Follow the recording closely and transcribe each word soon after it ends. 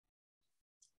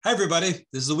Hi, everybody.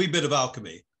 This is the Wee Bit of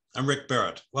Alchemy. I'm Rick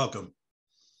Barrett. Welcome.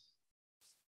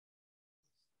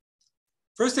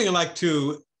 First thing I'd like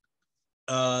to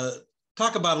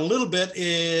talk about a little bit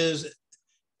is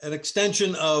an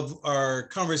extension of our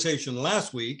conversation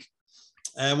last week.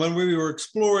 And when we were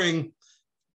exploring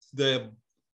the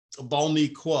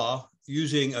Ball-Knee-Kua,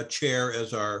 using a chair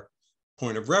as our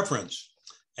point of reference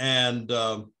and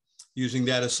using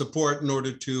that as support in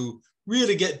order to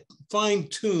really get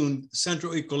fine-tuned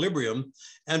central equilibrium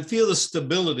and feel the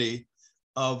stability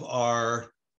of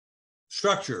our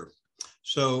structure.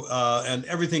 So, and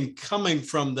everything coming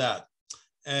from that.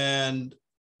 And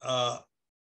the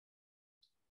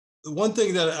one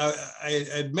thing that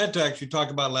I meant to actually talk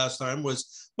about last time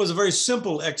was a very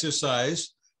simple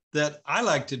exercise that I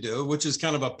like to do, which is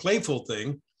kind of a playful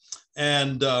thing.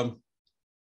 And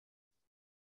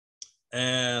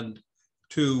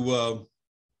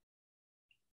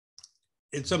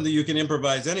it's something you can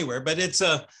improvise anywhere, but it's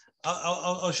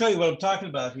I'll show you what I'm talking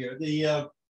about here.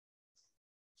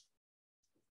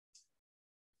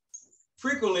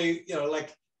 Frequently,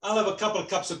 like I'll have a couple of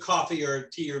cups of coffee or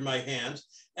tea in my hands.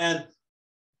 And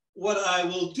what I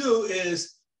will do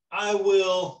is I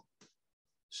will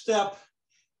step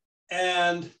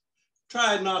and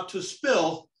try not to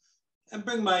spill and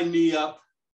bring my knee up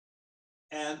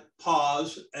and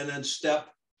pause and then step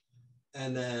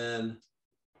and then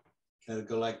kind of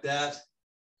go like that,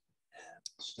 and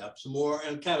step some more,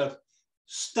 and kind of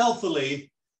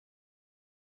stealthily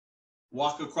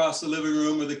walk across the living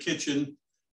room or the kitchen,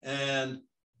 and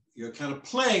you're kind of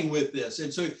playing with this.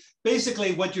 And so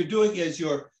basically what you're doing is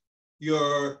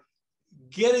you're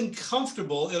getting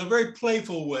comfortable in a very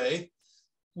playful way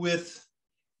with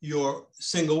your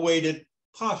single weighted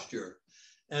posture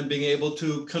and being able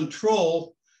to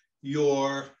control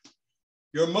your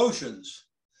motions,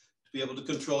 to be able to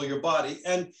control your body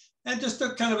and just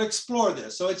to kind of explore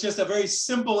this. So it's just a very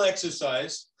simple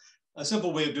exercise, a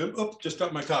simple way of doing, oops, just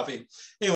dropped my coffee. Anyway.